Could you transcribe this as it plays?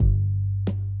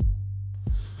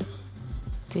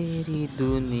तेरी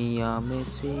दुनिया में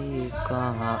से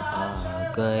कहाँ आ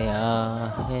गया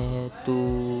है तू,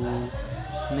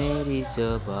 मेरी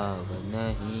जवाब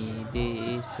नहीं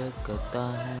दे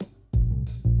सकता है।